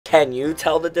Can you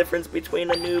tell the difference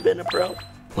between a noob and a pro?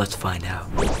 Let's find out.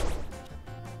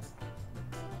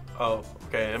 Oh,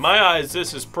 okay. In my eyes,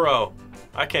 this is pro.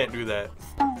 I can't do that.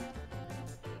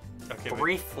 Okay,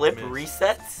 3 flip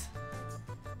resets.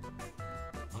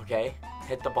 Okay,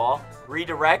 hit the ball.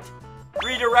 Redirect.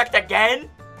 Redirect again.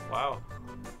 Wow.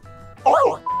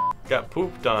 Oh! Got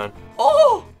pooped on.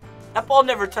 Oh! That ball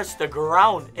never touched the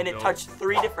ground, and it touched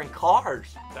 3 different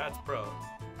cars. That's pro.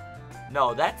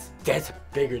 No, that's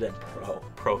bigger than pro.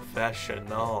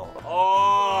 Professional.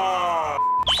 Oh!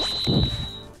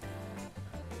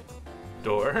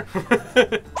 Door.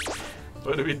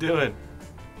 What are we doing?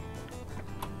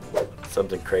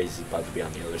 Something crazy about to be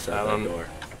on the other side of the door.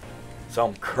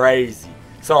 Something crazy.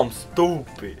 Something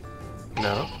stupid.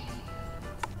 No.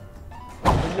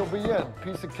 And you'll be in.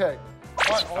 Piece of cake.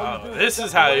 Oh, this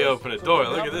is how you open a door.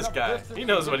 Look at this guy. He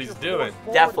knows what he's doing.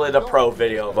 Definitely the pro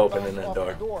video of opening that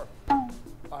door.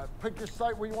 Pick your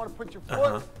site where you want to put your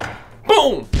foot.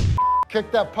 Boom!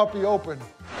 Kick that puppy open.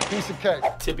 Piece of cake.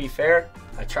 To be fair,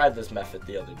 I tried this method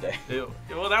the other day.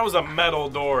 Well, that was a metal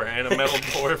door and a metal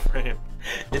door frame.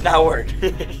 Did not work.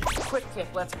 Quick tip,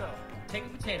 let's go. Take a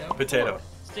potato. Potato.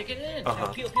 Stick it in. Uh-huh.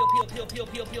 Okay. Is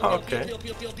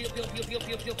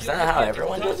that how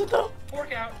everyone does it though?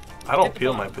 Fork out. I don't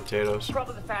peel my potatoes.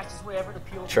 Probably the fastest way ever to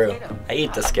peel a True. potato. I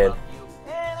eat the skin.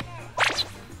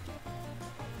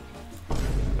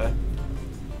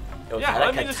 Yeah,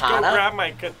 let me just go grab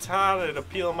my katana to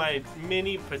peel my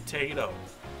mini potato.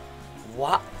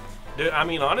 What? Dude, I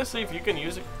mean, honestly, if you can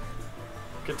use a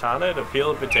katana to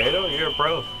peel a potato, you're a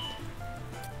pro.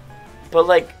 But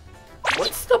like,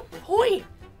 what's the point?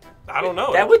 I don't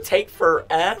know. That would take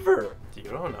forever. You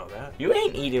don't know that. You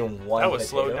ain't eating one That would potato.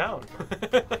 slow down.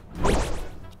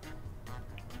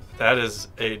 That is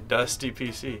a dusty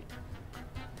PC.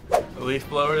 A leaf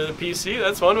blower to the PC,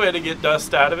 that's one way to get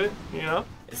dust out of it, you know?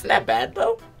 Isn't that bad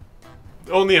though?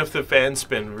 Only if the fans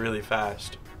spin really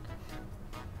fast.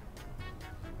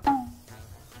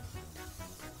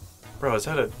 Bro, is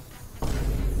that a...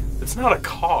 It's not a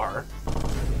car.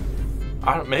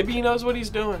 Maybe he knows what he's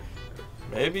doing.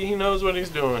 Maybe he knows what he's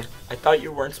doing. I thought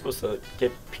you weren't supposed to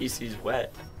get PCs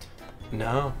wet.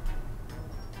 No.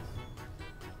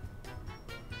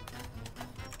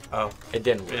 Oh. It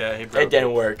didn't work. Yeah, he broke it.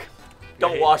 didn't work.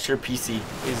 Don't wash your PC.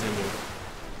 He's in there.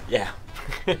 Yeah.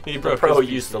 He The broke pro his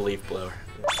used PC. the leaf blower.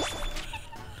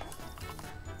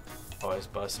 Oh, it's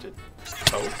busted.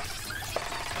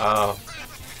 Oh.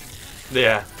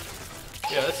 Yeah.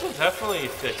 Yeah, this will definitely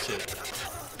fix it.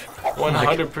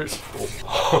 100%.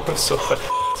 Oh, so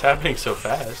it's happening so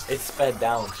fast. It sped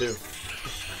down too.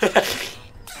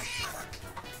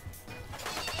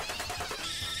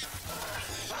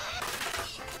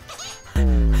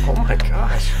 Oh my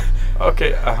gosh.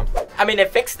 Okay. I mean,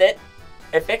 it fixed it.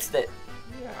 It fixed it.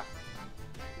 Yeah.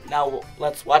 Now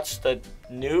let's watch the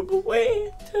noob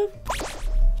way to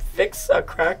fix a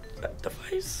cracked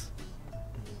device.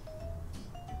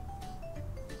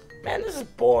 Man, this is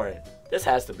boring. This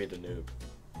has to be the noob.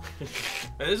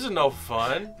 This is no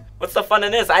fun. What's the fun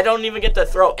in this? I don't even get to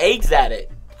throw eggs at it.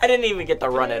 I didn't even get to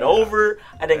run it over.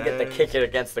 I didn't get to kick it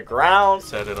against the ground.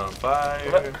 Set it on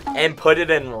fire. And put it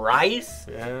in rice.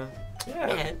 Yeah. Yeah.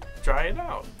 Man. Try it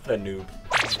out. The noob.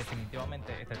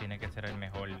 Definitivamente este tiene que ser el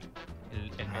mejor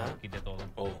kit de todo.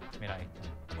 Oh. Mira ahí.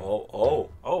 Oh,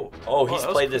 he's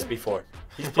played this before.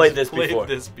 He's played this before.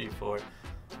 Played this before.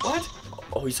 What?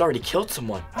 Oh, he's already killed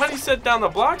someone. How did he set down the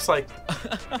blocks like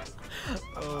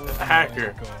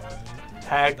hacker?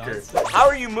 Hacker. How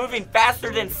are you moving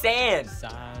faster than sand?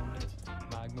 Sand,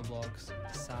 magma blocks,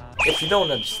 sand. If you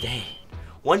don't understand,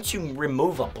 once you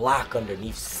remove a block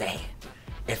underneath sand,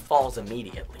 it falls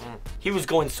immediately. He was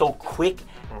going so quick.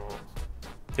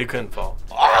 He couldn't fall.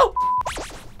 Oh!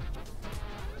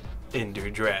 Ender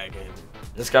Dragon.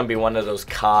 This is gonna be one of those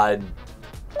COD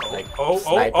like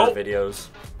sniper videos.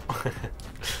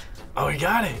 Oh, he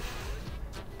got it.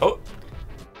 Oh.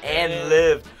 And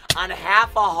lived on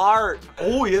half a heart.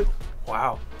 Oh, yeah.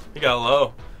 Wow. He got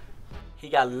low. He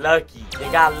got lucky. He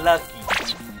got lucky.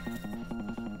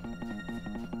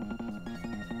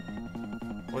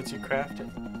 What's he crafting?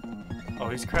 Oh,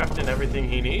 he's crafting everything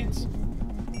he needs.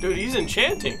 Dude, he's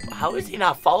enchanting. How is he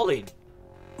not falling?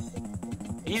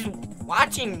 He's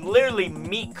watching literally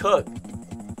meat cook.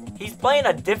 He's playing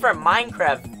a different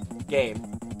Minecraft game.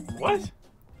 What?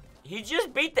 He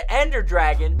just beat the Ender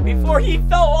Dragon before he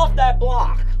fell off that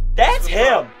block. That's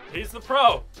him. He's the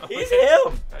pro. He's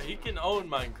him. He can own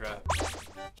Minecraft.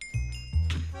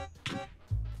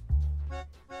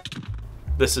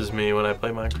 This is me when I play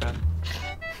Minecraft.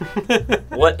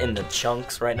 What in the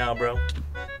chunks right now, bro?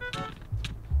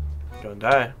 Gonna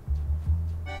die.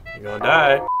 You're gonna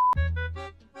die.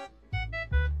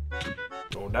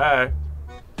 Don't die.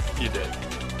 You did.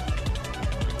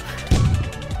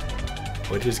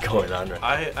 What is going on right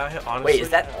I honestly. Wait, is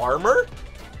that armor?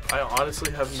 I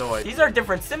honestly have no idea. These are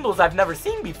different symbols I've never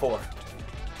seen before.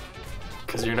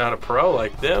 Because you're not a pro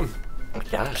like them. Oh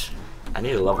gosh, I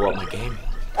need to level up my game.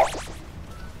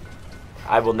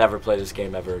 I will never play this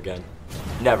game ever again.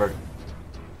 Never.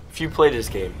 If you play this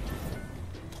game,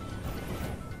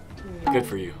 good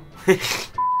for you.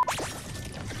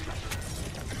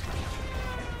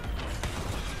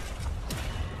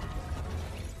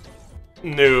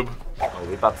 Noob. Oh,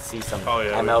 we about to see some Oh,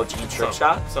 yeah, MLG trick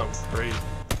shots? Something crazy.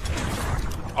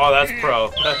 Oh, that's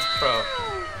pro. That's pro.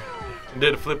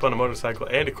 Did a flip on a motorcycle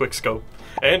and a quick scope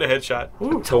and a headshot.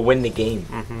 Ooh. To win the game.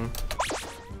 Mm-hmm.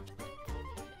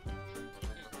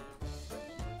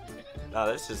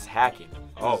 No, this is hacking.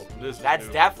 Oh, This is that's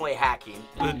noob. definitely hacking.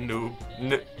 The noob.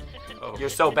 Oh. You're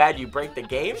so bad you break the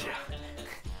game?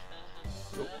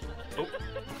 Oh.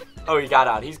 Oh, he got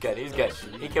out. He's good. He's good.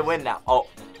 He can win now. Oh.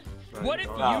 What if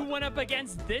Oh. you went up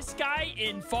against this guy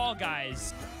in Fall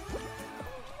Guys?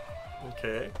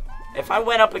 Okay. If I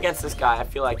went up against this guy, I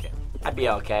feel like I'd be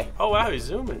okay. Oh, wow, he's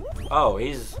zooming. Oh,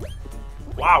 he's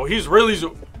Wow, he's really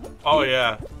Oh,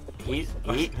 yeah. he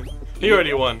He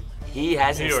already won. he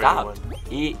hasn't He already stopped. won.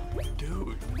 Dude,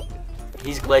 Dude.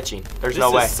 he's glitching. There's This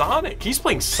no way. is Sonic. He's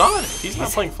playing Sonic. He's not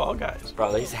playing Fall Guys.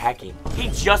 Bro, he's hacking. He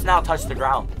just now touched the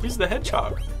ground. He's the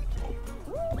hedgehog.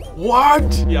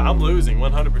 What? Yeah, I'm losing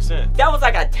 100%. That was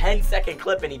like a 10-second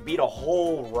clip and he beat a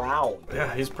whole round.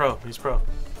 Yeah, he's pro. He's pro.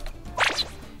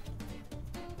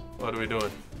 What are we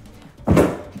doing?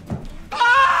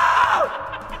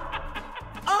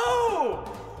 Oh!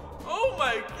 Oh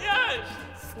my gosh!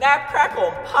 Snap,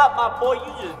 crackle, and pop, my boy,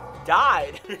 you just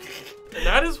died. And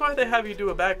that is why they have you do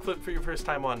a backflip for your first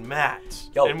time on mats.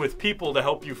 Yo. And with people to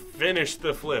help you finish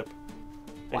the flip.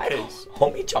 In Why? case.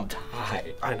 Homie jumped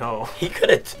high. I know. He could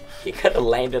have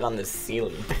landed on the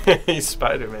ceiling. He's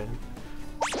Spider-Man.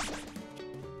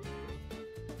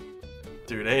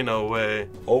 Dude, ain't no way.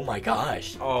 Oh my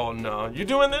gosh. Oh no. You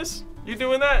doing this? You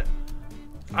doing that?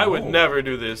 I would never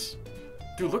do this.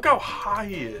 Dude, look how high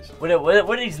he is. What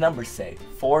do these numbers say?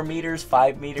 4 meters,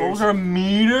 5 meters? Those are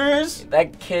meters?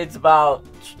 That kid's about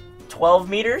 12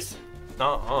 meters?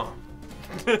 Uh-uh.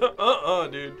 Uh-uh,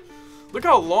 dude. Look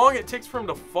how long it takes for him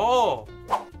to fall.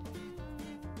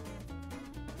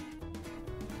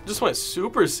 Just went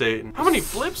Super Saiyan. How many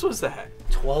flips was that?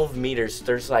 12 meters.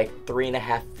 There's like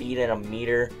 3.5 feet in a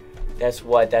meter. That's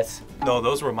what? That's... No,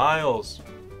 those were miles.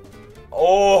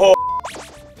 Oh!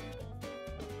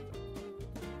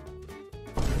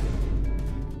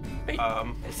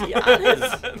 Is he on his...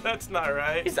 That's not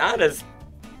right. He's on his...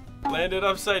 Landed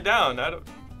upside down.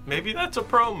 Maybe that's a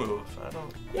pro move. I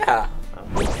don't. Yeah.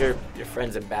 Your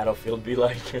friends in Battlefield be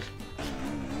like...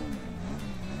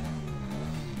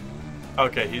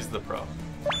 Okay, he's the pro.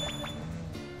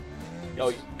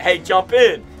 Yo, hey, jump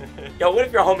in. Yo, what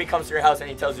if your homie comes to your house and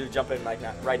he tells you to jump in right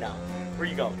now? Where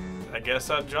you going? I guess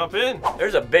I'd jump in.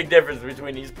 There's a big difference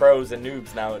between these pros and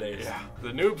noobs nowadays. Yeah, the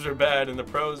noobs are bad and the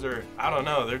pros are, I don't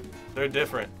know, they're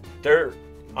different.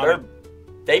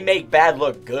 They make bad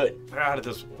look good. They're out of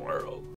this world.